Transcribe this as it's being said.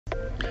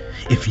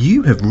If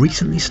you have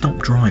recently stopped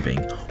driving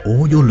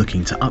or you're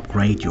looking to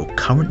upgrade your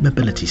current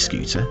mobility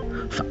scooter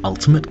for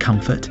ultimate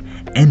comfort,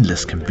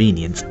 endless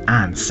convenience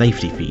and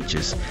safety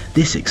features,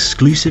 this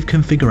exclusive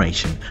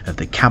configuration of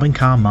the Cabin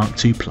Car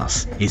Mark II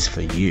Plus is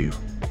for you.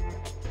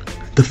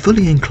 The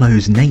fully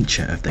enclosed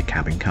nature of the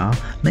cabin car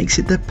makes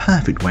it the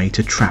perfect way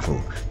to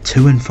travel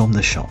to and from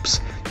the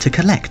shops to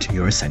collect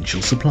your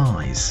essential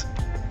supplies.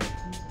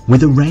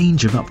 With a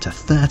range of up to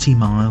 30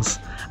 miles,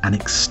 an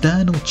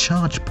external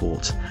charge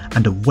port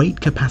and a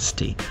weight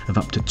capacity of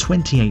up to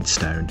 28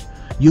 stone,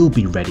 you'll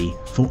be ready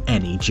for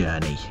any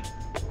journey.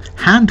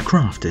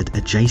 Handcrafted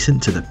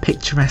adjacent to the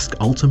picturesque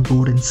Alton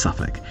board in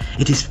Suffolk,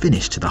 it is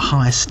finished to the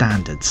highest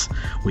standards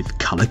with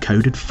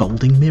colour-coded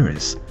folding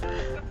mirrors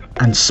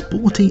and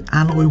sporty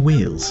alloy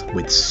wheels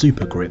with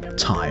super grip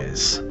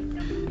tyres.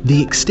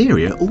 The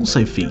exterior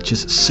also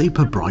features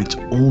super bright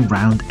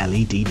all-round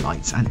LED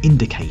lights and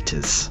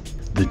indicators.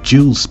 The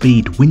dual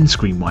speed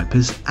windscreen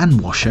wipers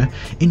and washer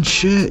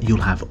ensure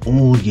you'll have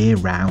all year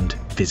round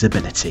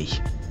visibility.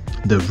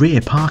 The rear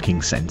parking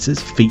sensors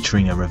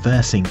featuring a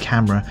reversing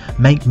camera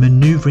make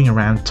manoeuvring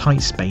around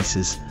tight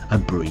spaces a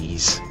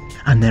breeze.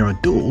 And there are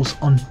doors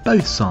on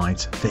both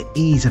sides for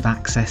ease of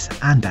access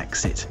and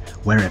exit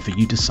wherever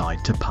you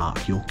decide to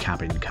park your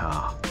cabin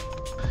car.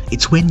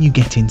 It's when you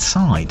get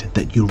inside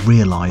that you'll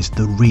realise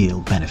the real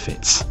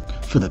benefits.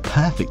 For the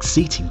perfect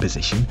seating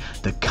position,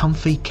 the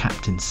comfy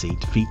captain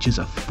seat features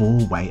a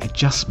 4-way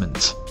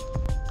adjustment.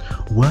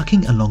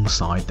 Working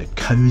alongside the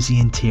cosy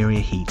interior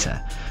heater,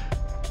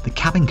 the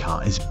cabin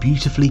car is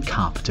beautifully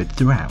carpeted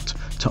throughout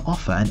to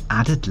offer an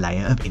added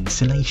layer of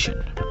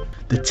insulation.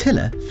 The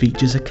tiller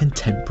features a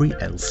contemporary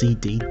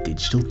LCD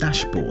digital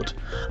dashboard,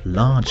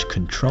 large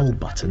control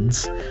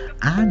buttons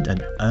and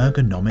an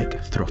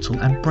ergonomic throttle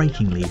and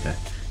braking lever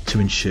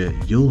to ensure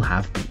you'll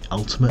have the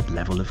ultimate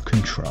level of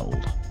control.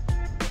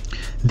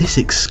 This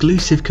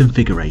exclusive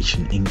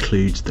configuration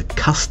includes the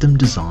custom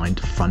designed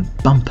front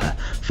bumper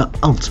for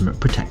ultimate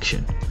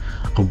protection,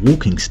 a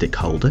walking stick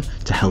holder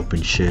to help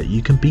ensure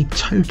you can be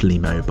totally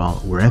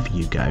mobile wherever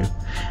you go,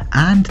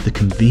 and the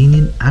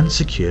convenient and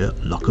secure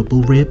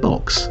lockable rear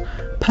box,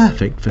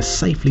 perfect for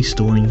safely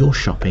storing your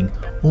shopping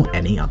or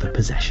any other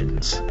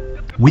possessions.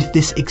 With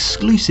this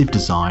exclusive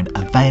design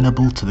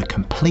available to the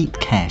complete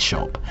care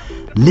shop,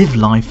 live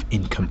life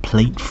in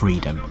complete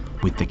freedom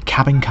with the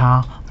Cabin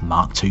Car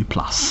Mark II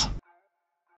Plus.